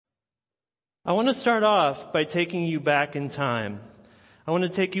I want to start off by taking you back in time. I want to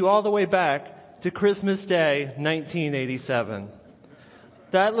take you all the way back to Christmas Day, 1987.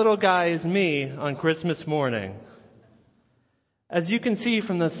 That little guy is me on Christmas morning. As you can see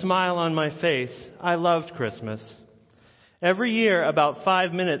from the smile on my face, I loved Christmas. Every year, about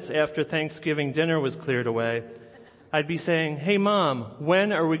 5 minutes after Thanksgiving dinner was cleared away, I'd be saying, "Hey, Mom,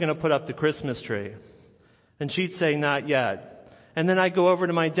 when are we going to put up the Christmas tree?" And she'd say, "Not yet." And then I'd go over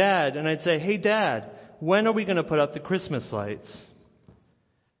to my dad and I'd say, "Hey, Dad, when are we going to put up the Christmas lights?"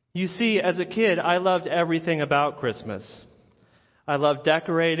 You see, as a kid, I loved everything about Christmas. I loved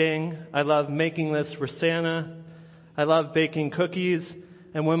decorating. I loved making lists for Santa. I loved baking cookies.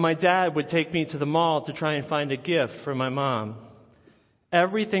 And when my dad would take me to the mall to try and find a gift for my mom,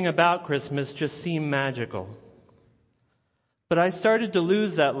 everything about Christmas just seemed magical. But I started to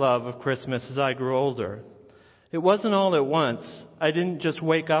lose that love of Christmas as I grew older. It wasn't all at once. I didn't just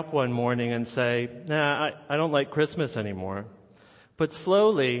wake up one morning and say, I don't like Christmas anymore. But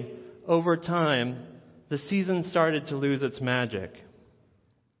slowly, over time, the season started to lose its magic.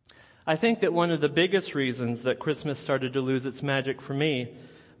 I think that one of the biggest reasons that Christmas started to lose its magic for me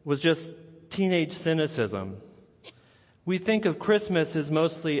was just teenage cynicism. We think of Christmas as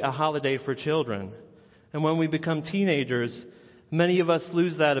mostly a holiday for children. And when we become teenagers, many of us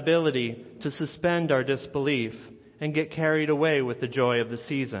lose that ability to suspend our disbelief and get carried away with the joy of the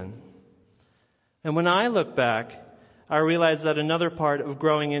season. And when I look back, I realize that another part of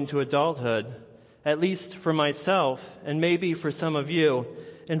growing into adulthood, at least for myself and maybe for some of you,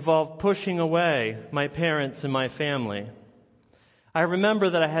 involved pushing away my parents and my family. I remember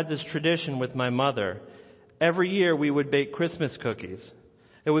that I had this tradition with my mother. Every year we would bake Christmas cookies.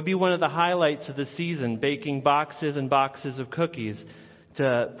 It would be one of the highlights of the season, baking boxes and boxes of cookies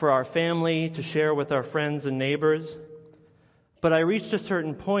for our family, to share with our friends and neighbors. But I reached a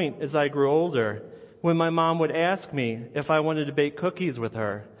certain point as I grew older when my mom would ask me if I wanted to bake cookies with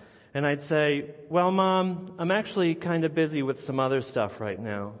her. And I'd say, "Well, Mom, I'm actually kind of busy with some other stuff right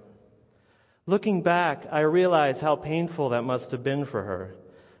now." Looking back, I realize how painful that must have been for her,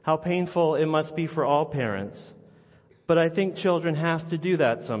 how painful it must be for all parents. But I think children have to do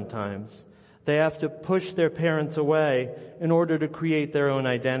that sometimes. They have to push their parents away in order to create their own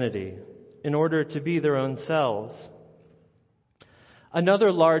identity, in order to be their own selves.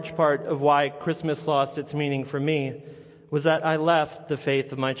 Another large part of why Christmas lost its meaning for me was that I left the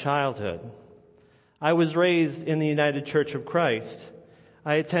faith of my childhood. I was raised in the United Church of Christ.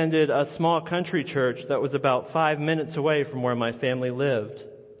 I attended a small country church that was about 5 minutes away from where my family lived.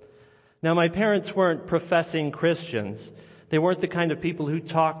 Now, my parents weren't professing Christians. They weren't the kind of people who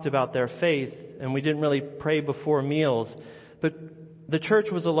talked about their faith, and we didn't really pray before meals. But the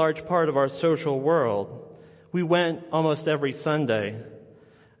church was a large part of our social world. We went almost every Sunday.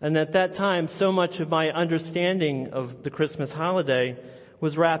 And at that time, so much of my understanding of the Christmas holiday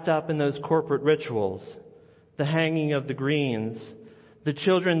was wrapped up in those corporate rituals. The hanging of the greens, the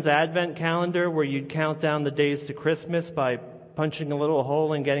children's Advent calendar where you'd count down the days to Christmas by punching a little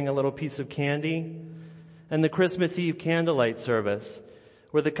hole and getting a little piece of candy, and the Christmas Eve candlelight service,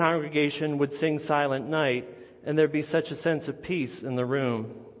 where the congregation would sing Silent Night, and there'd be such a sense of peace in the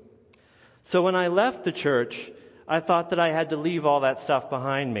room. So when I left the church, I thought that I had to leave all that stuff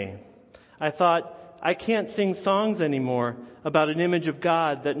behind me. I thought, I can't sing songs anymore about an image of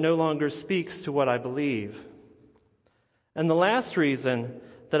God that no longer speaks to what I believe. And the last reason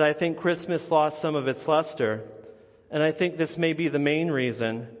that I think Christmas lost some of its luster, and I think this may be the main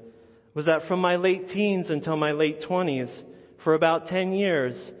reason, was that from my late teens until my late 20s, for about 10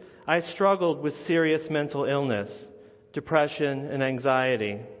 years, I struggled with serious mental illness, depression, and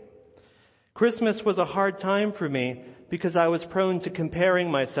anxiety. Christmas was a hard time for me because I was prone to comparing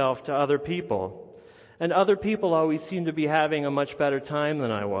myself to other people, and other people always seemed to be having a much better time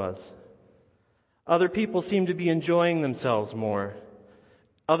than I was. Other people seemed to be enjoying themselves more.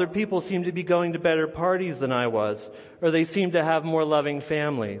 Other people seemed to be going to better parties than I was, or they seemed to have more loving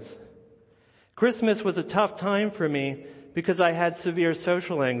families. Christmas was a tough time for me because I had severe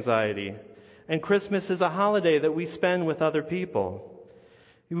social anxiety, and Christmas is a holiday that we spend with other people.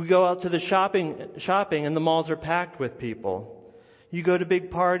 You go out to the shopping and the malls are packed with people. You go to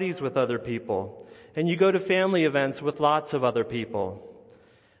big parties with other people, and you go to family events with lots of other people.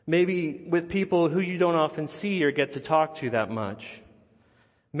 Maybe with people who you don't often see or get to talk to that much.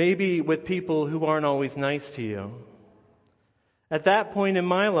 Maybe with people who aren't always nice to you. At that point in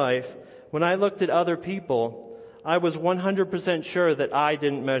my life, when I looked at other people, I was 100% sure that I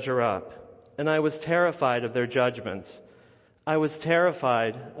didn't measure up, and I was terrified of their judgments. I was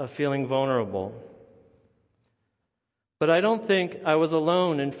terrified of feeling vulnerable. But I don't think I was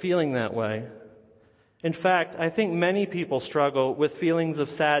alone in feeling that way. In fact, I think many people struggle with feelings of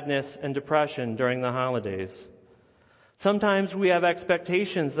sadness and depression during the holidays. Sometimes we have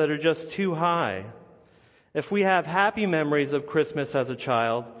expectations that are just too high. If we have happy memories of Christmas as a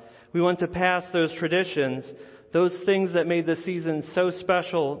child, we want to pass those traditions, those things that made the season so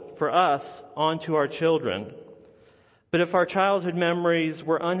special for us, on to our children. But if our childhood memories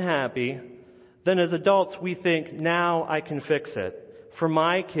were unhappy, then as adults we think, now I can fix it. For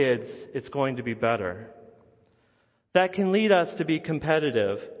my kids, it's going to be better. That can lead us to be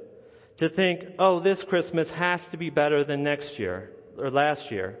competitive, to think, oh, this Christmas has to be better than next year or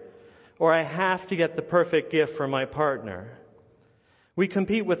last year, or I have to get the perfect gift for my partner. We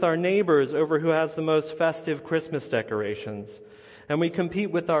compete with our neighbors over who has the most festive Christmas decorations, and we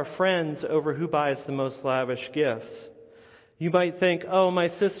compete with our friends over who buys the most lavish gifts. You might think, oh, my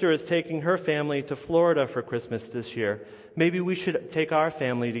sister is taking her family to Florida for Christmas this year. Maybe we should take our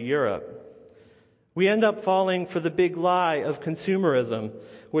family to Europe. We end up falling for the big lie of consumerism,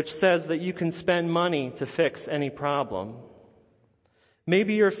 which says that you can spend money to fix any problem.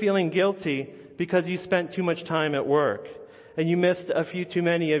 Maybe you're feeling guilty because you spent too much time at work and you missed a few too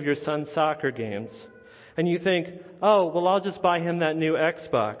many of your son's soccer games. And you think, oh, well, I'll just buy him that new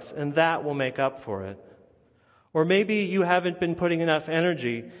Xbox and that will make up for it. Or maybe you haven't been putting enough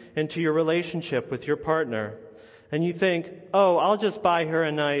energy into your relationship with your partner and you think, oh, I'll just buy her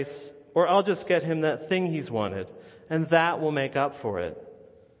or I'll just get him that thing he's wanted, and that will make up for it.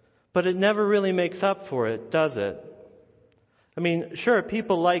 But it never really makes up for it, does it? I mean, sure,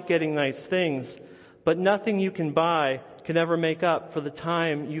 people like getting nice things, but nothing you can buy can ever make up for the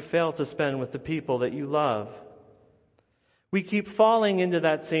time you fail to spend with the people that you love. We keep falling into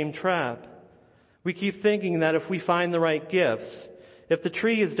that same trap. We keep thinking that if we find the right gifts, if the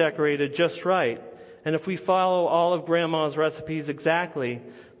tree is decorated just right, and if we follow all of Grandma's recipes exactly,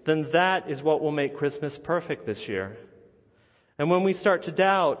 then that is what will make Christmas perfect this year. And when we start to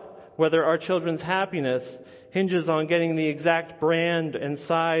doubt whether our children's happiness hinges on getting the exact brand and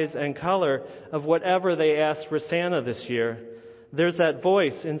size and color of whatever they asked for Santa this year, there's that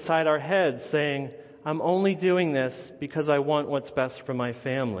voice inside our heads saying, I'm only doing this because I want what's best for my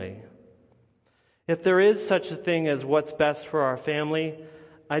family. If there is such a thing as what's best for our family,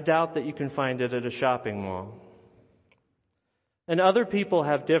 I doubt that you can find it at a shopping mall. And other people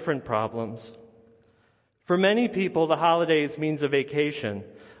have different problems. For many people, the holidays means a vacation,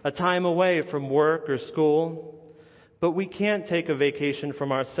 a time away from work or school. But we can't take a vacation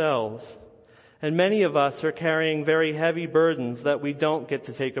from ourselves. And many of us are carrying very heavy burdens that we don't get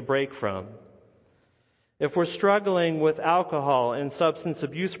to take a break from. If we're struggling with alcohol and substance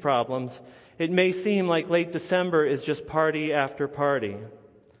abuse problems, it may seem like late December is just party after party.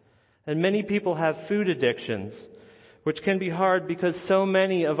 And many people have food addictions, which can be hard because so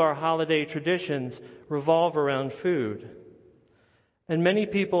many of our holiday traditions revolve around food. And many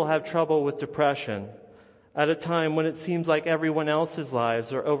people have trouble with depression at a time when it seems like everyone else's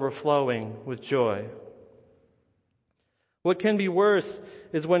lives are overflowing with joy. What can be worse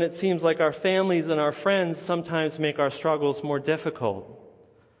is when it seems like our families and our friends sometimes make our struggles more difficult.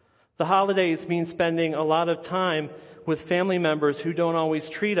 The holidays mean spending a lot of time with family members who don't always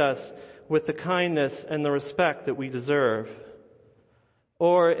treat us with the kindness and the respect that we deserve.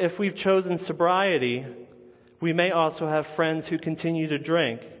 Or if we've chosen sobriety, we may also have friends who continue to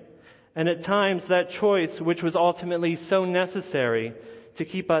drink. And at times that choice, which was ultimately so necessary to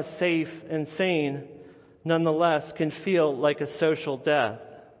keep us safe and sane, nonetheless can feel like a social death.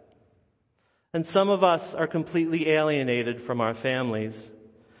 And some of us are completely alienated from our families.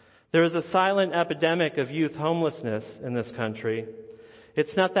 There is a silent epidemic of youth homelessness in this country.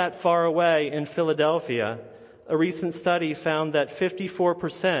 It's not that far away in Philadelphia. A recent study found that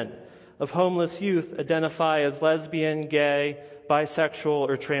 54% of homeless youth identify as lesbian, gay, bisexual,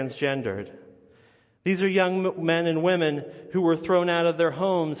 or transgendered. These are young men and women who were thrown out of their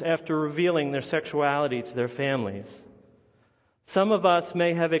homes after revealing their sexuality to their families. Some of us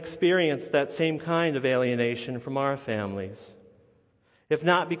may have experienced that same kind of alienation from our families. If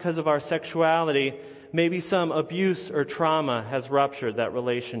not because of our sexuality, maybe some abuse or trauma has ruptured that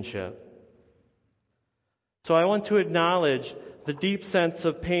relationship. So I want to acknowledge the deep sense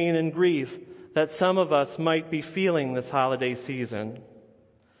of pain and grief that some of us might be feeling this holiday season.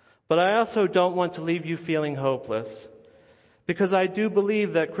 But I also don't want to leave you feeling hopeless, because I do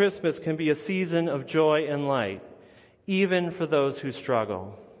believe that Christmas can be a season of joy and light, even for those who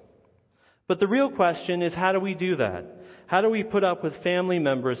struggle. But the real question is, how do we do that? How do we put up with family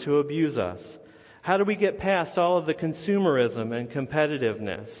members who abuse us? How do we get past all of the consumerism and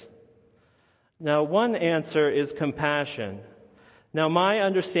competitiveness? Now, one answer is compassion. Now, my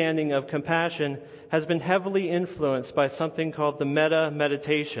understanding of compassion has been heavily influenced by something called the metta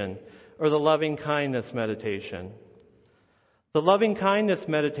meditation, or the loving kindness meditation. The loving kindness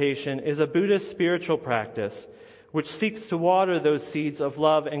meditation is a Buddhist spiritual practice which seeks to water those seeds of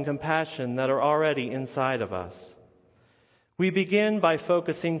love and compassion that are already inside of us. We begin by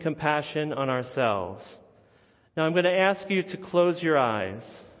focusing compassion on ourselves. Now, I'm going to ask you to close your eyes.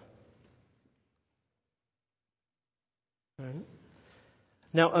 All right.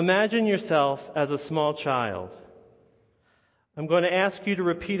 Now, imagine yourself as a small child. I'm going to ask you to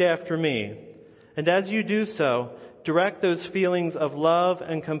repeat after me. And as you do so, direct those feelings of love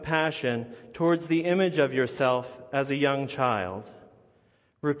and compassion towards the image of yourself as a young child.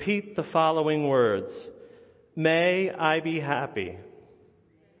 Repeat the following words. May I be happy.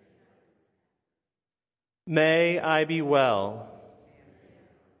 May I be well.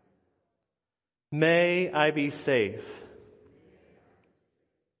 May I be safe.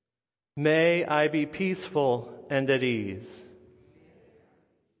 May I be peaceful and at ease.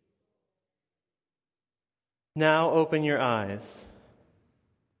 Now open your eyes.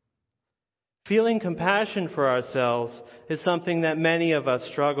 Feeling compassion for ourselves is something that many of us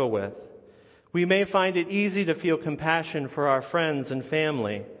struggle with. We may find it easy to feel compassion for our friends and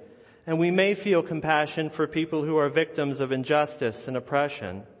family, and we may feel compassion for people who are victims of injustice and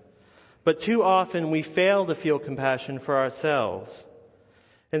oppression. But too often we fail to feel compassion for ourselves.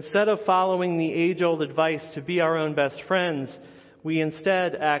 Instead of following the age-old advice to be our own best friends, we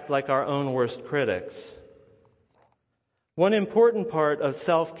instead act like our own worst critics. One important part of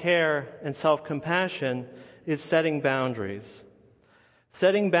self-care and self-compassion is setting boundaries.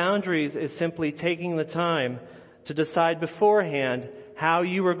 Setting boundaries is simply taking the time to decide beforehand how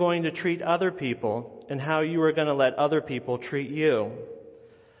you are going to treat other people and how you are going to let other people treat you.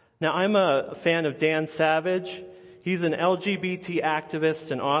 Now, I'm a fan of Dan Savage. He's an LGBT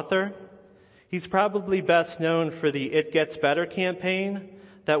activist and author. He's probably best known for the It Gets Better campaign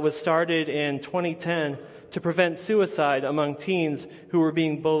that was started in 2010 to prevent suicide among teens who were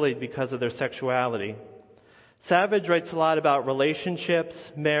being bullied because of their sexuality. Savage writes a lot about relationships,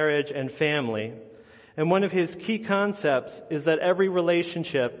 marriage, and family. And one of his key concepts is that every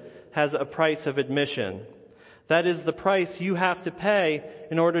relationship has a price of admission. That is the price you have to pay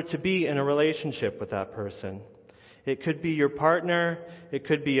in order to be in a relationship with that person. It could be your partner, it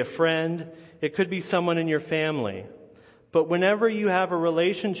could be a friend, it could be someone in your family. But whenever you have a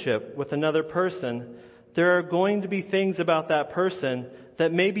relationship with another person, there are going to be things about that person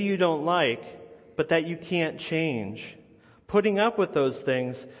that maybe you don't like, but that you can't change. Putting up with those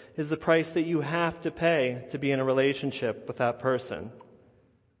things is the price that you have to pay to be in a relationship with that person.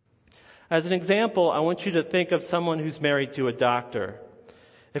 As an example, I want you to think of someone who's married to a doctor.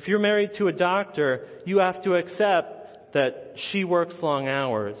 If you're married to a doctor, you have to accept that she works long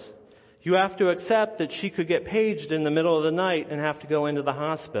hours. You have to accept that she could get paged in the middle of the night and have to go into the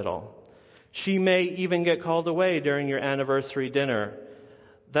hospital. She may even get called away during your anniversary dinner.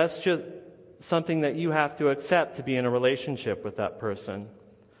 That's just something that you have to accept to be in a relationship with that person.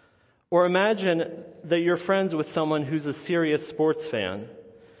 Or imagine that you're friends with someone who's a serious sports fan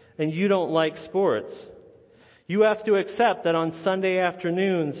and you don't like sports. You have to accept that on Sunday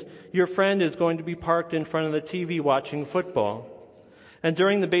afternoons, your friend is going to be parked in front of the TV watching football. And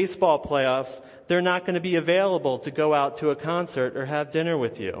during the baseball playoffs, they're not going to be available to go out to a concert or have dinner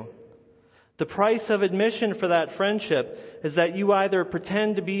with you. The price of admission for that friendship is that you either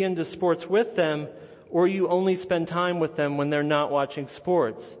pretend to be into sports with them or you only spend time with them when they're not watching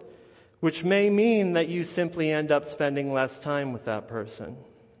sports, which may mean that you simply end up spending less time with that person.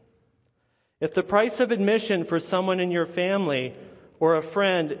 If the price of admission for someone in your family or a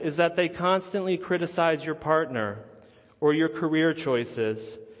friend is that they constantly criticize your partner or your career choices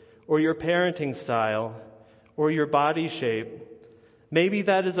or your parenting style or your body shape, maybe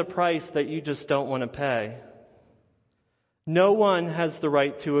that is a price that you just don't want to pay. No one has the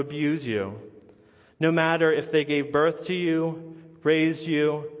right to abuse you, no matter if they gave birth to you, raised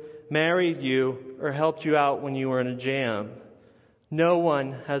you, married you, or helped you out when you were in a jam. No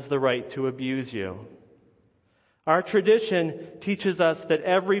one has the right to abuse you. Our tradition teaches us that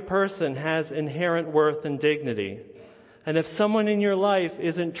every person has inherent worth and dignity. And if someone in your life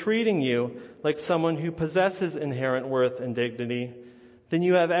isn't treating you like someone who possesses inherent worth and dignity, then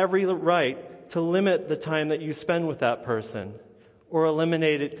you have every right to limit the time that you spend with that person or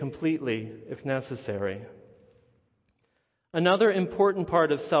eliminate it completely if necessary. Another important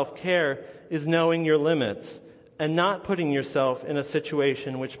part of self-care is knowing your limits and not putting yourself in a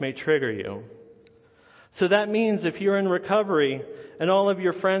situation which may trigger you. So that means if you're in recovery and all of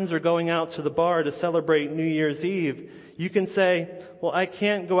your friends are going out to the bar to celebrate New Year's Eve, you can say, well, I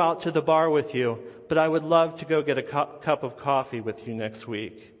can't go out to the bar with you, but I would love to go get a cup of coffee with you next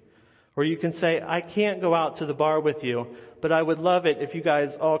week. Or you can say, I can't go out to the bar with you, but I would love it if you guys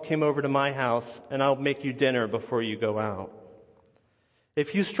all came over to my house and I'll make you dinner before you go out.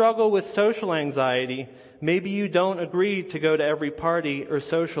 If you struggle with social anxiety, maybe you don't agree to go to every party or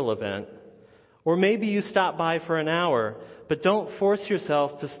social event. Or maybe you stop by for an hour, but don't force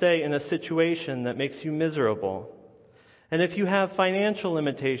yourself to stay in a situation that makes you miserable. And if you have financial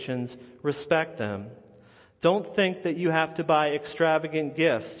limitations, respect them. Don't think that you have to buy extravagant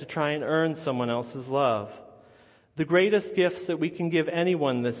gifts to try and earn someone else's love. The greatest gifts that we can give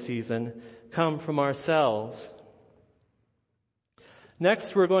anyone this season come from ourselves.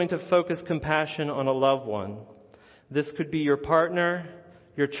 Next, we're going to focus compassion on a loved one. This could be your partner,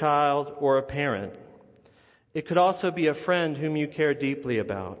 your child, or a parent. It could also be a friend whom you care deeply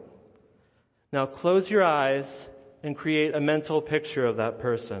about. Now close your eyes and create a mental picture of that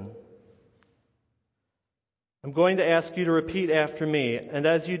person. I'm going to ask you to repeat after me, and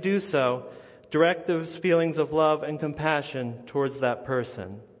as you do so, direct those feelings of love and compassion towards that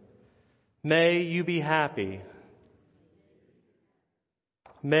person. May you be happy.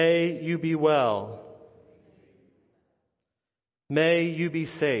 May you be well. May you be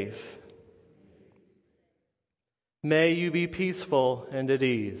safe. May you be peaceful and at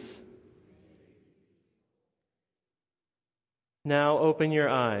ease. Now open your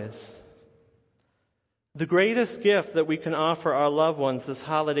eyes. The greatest gift that we can offer our loved ones this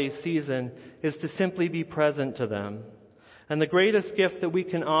holiday season is to simply be present to them. And the greatest gift that we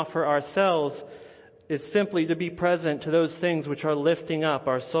can offer ourselves is simply to be present to those things which are lifting up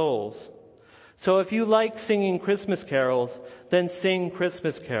our souls. So if you like singing Christmas carols, then sing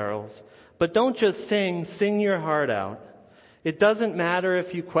Christmas carols. But don't just sing your heart out. It doesn't matter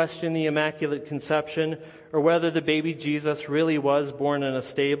if you question the Immaculate Conception or whether the baby Jesus really was born in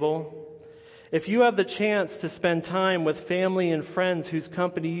a stable. If you have the chance to spend time with family and friends whose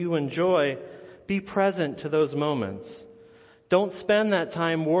company you enjoy, be present to those moments. Don't spend that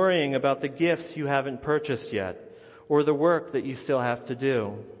time worrying about the gifts you haven't purchased yet or the work that you still have to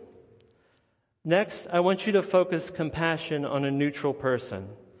do. Next, I want you to focus compassion on a neutral person.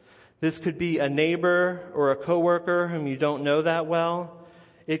 This could be a neighbor or a coworker whom you don't know that well.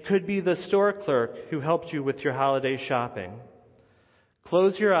 It could be the store clerk who helped you with your holiday shopping.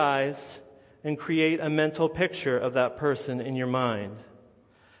 Close your eyes and create a mental picture of that person in your mind.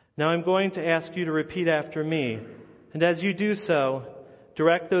 Now I'm going to ask you to repeat after me, and as you do so,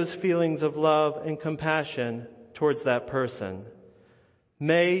 direct those feelings of love and compassion towards that person.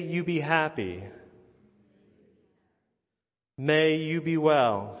 May you be happy. May you be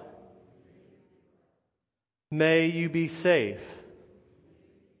well. May you be safe.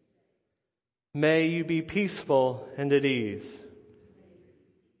 May you be peaceful and at ease.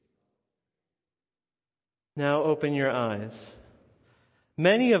 Now open your eyes.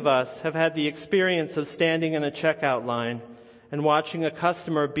 Many of us have had the experience of standing in a checkout line and watching a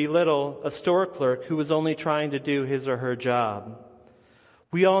customer belittle a store clerk who was only trying to do his or her job.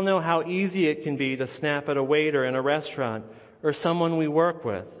 We all know how easy it can be to snap at a waiter in a restaurant or someone we work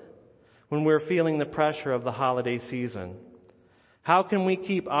with when we're feeling the pressure of the holiday season. How can we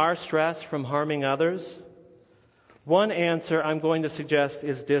keep our stress from harming others? One answer I'm going to suggest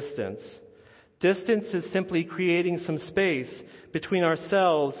is distance. Distance is simply creating some space between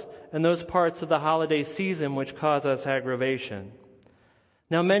ourselves and those parts of the holiday season which cause us aggravation.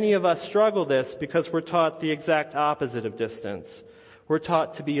 Now, many of us struggle this because we're taught the exact opposite of distance. We're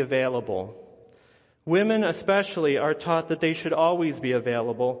taught to be available. Women especially are taught that they should always be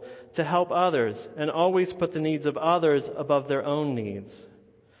available to help others and always put the needs of others above their own needs.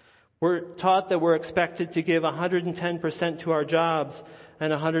 We're taught that we're expected to give 110% to our jobs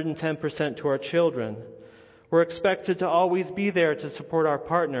and 110% to our children. We're expected to always be there to support our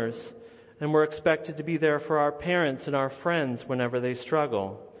partners, and we're expected to be there for our parents and our friends whenever they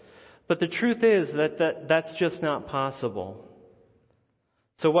struggle. But the truth is that that's just not possible.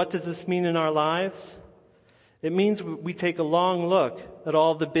 So what does this mean in our lives? It means we take a long look at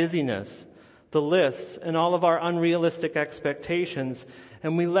all the busyness, the lists, and all of our unrealistic expectations,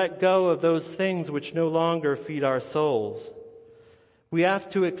 and we let go of those things which no longer feed our souls. We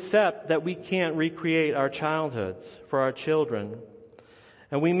have to accept that we can't recreate our childhoods for our children.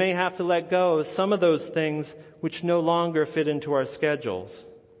 And we may have to let go of some of those things which no longer fit into our schedules.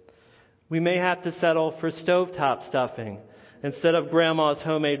 We may have to settle for stovetop stuffing instead of Grandma's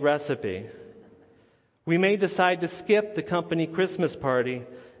homemade recipe. We may decide to skip the company Christmas party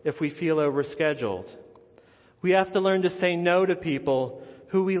if we feel overscheduled. We have to learn to say no to people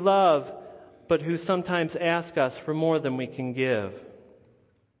who we love, but who sometimes ask us for more than we can give.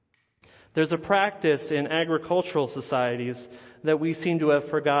 There's a practice in agricultural societies that we seem to have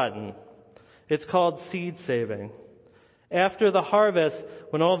forgotten. It's called seed saving. After the harvest,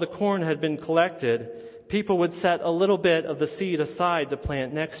 when all the corn had been collected, people would set a little bit of the seed aside to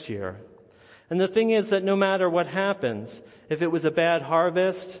plant next year. And the thing is that no matter what happens, if it was a bad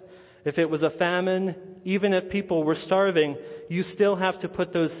harvest, if it was a famine, even if people were starving, you still have to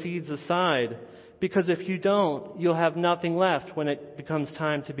put those seeds aside, because if you don't, you'll have nothing left when it becomes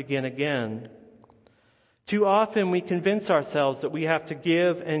time to begin again. Too often we convince ourselves that we have to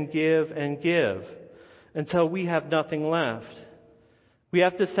give and give and give until we have nothing left. We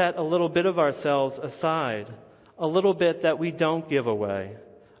have to set a little bit of ourselves aside, a little bit that we don't give away.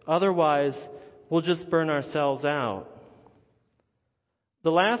 Otherwise, we'll just burn ourselves out.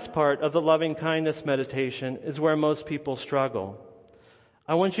 The last part of the loving kindness meditation is where most people struggle.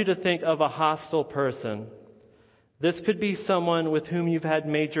 I want you to think of a hostile person. This could be someone with whom you've had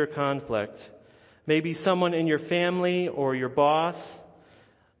major conflict. Maybe someone in your family or your boss.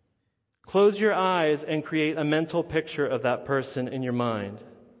 Close your eyes and create a mental picture of that person in your mind.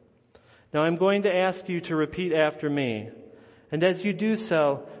 Now I'm going to ask you to repeat after me. And as you do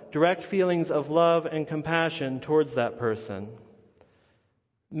so, direct feelings of love and compassion towards that person.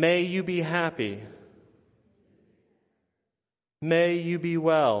 May you be happy. May you be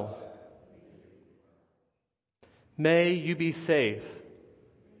well. May you be safe.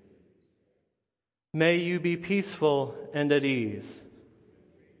 May you be peaceful and at ease.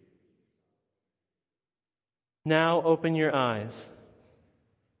 Now open your eyes.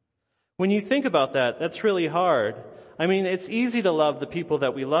 When you think about that, that's really hard. I mean, it's easy to love the people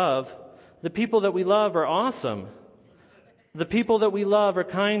that we love. The people that we love are awesome. The people that we love are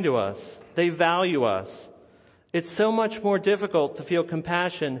kind to us. They value us. It's so much more difficult to feel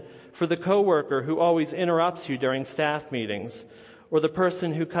compassion for the coworker who always interrupts you during staff meetings, or the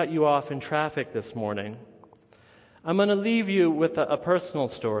person who cut you off in traffic this morning. I'm going to leave you with a personal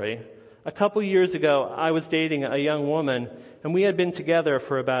story. A couple years ago, I was dating a young woman, and we had been together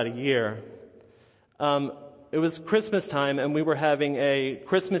for about a year. It was Christmas time, and we were having a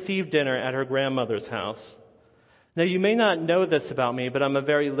Christmas Eve dinner at her grandmother's house. Now, you may not know this about me, but I'm a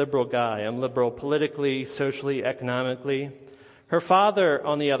very liberal guy. I'm liberal politically, socially, economically. Her father,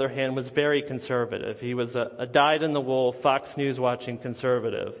 on the other hand, was very conservative. He was a dyed-in-the-wool, Fox News-watching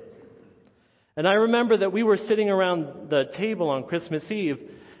conservative. And I remember that we were sitting around the table on Christmas Eve,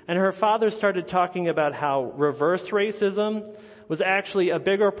 and her father started talking about how reverse racism was actually a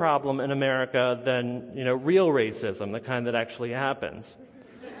bigger problem in America than, real racism, the kind that actually happens.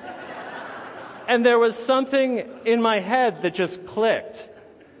 And there was something in my head that just clicked.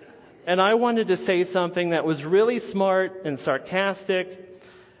 And I wanted to say something that was really smart and sarcastic.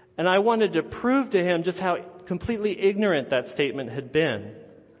 And I wanted to prove to him just how completely ignorant that statement had been.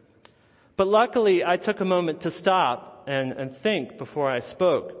 But luckily, I took a moment to stop and think before I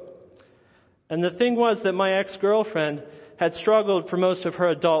spoke. And the thing was that my ex-girlfriend had struggled for most of her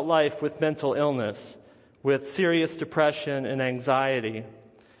adult life with mental illness, with serious depression and anxiety.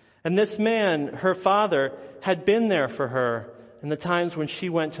 And this man, her father, had been there for her in the times when she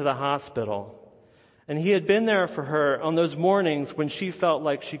went to the hospital. And he had been there for her on those mornings when she felt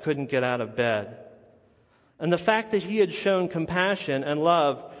like she couldn't get out of bed. And the fact that he had shown compassion and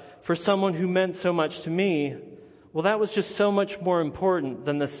love for someone who meant so much to me, well, that was just so much more important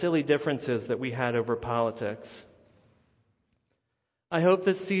than the silly differences that we had over politics. I hope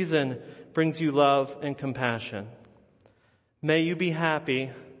this season brings you love and compassion. May you be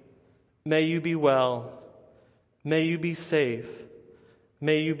happy. May you be well. May you be safe.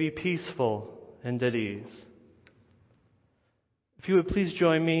 May you be peaceful and at ease. If you would please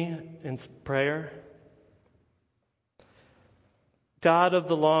join me in prayer. God of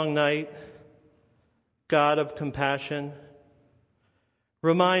the long night, God of compassion,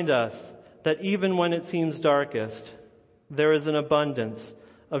 remind us that even when it seems darkest, there is an abundance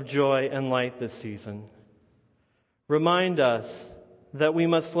of joy and light this season. Remind us that we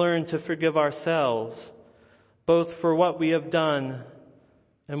must learn to forgive ourselves, both for what we have done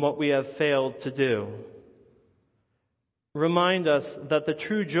and what we have failed to do. Remind us that the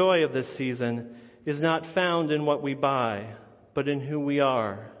true joy of this season is not found in what we buy, but in who we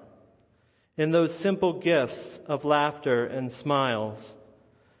are, in those simple gifts of laughter and smiles,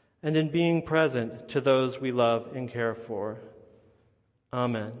 and in being present to those we love and care for.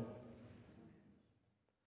 Amen.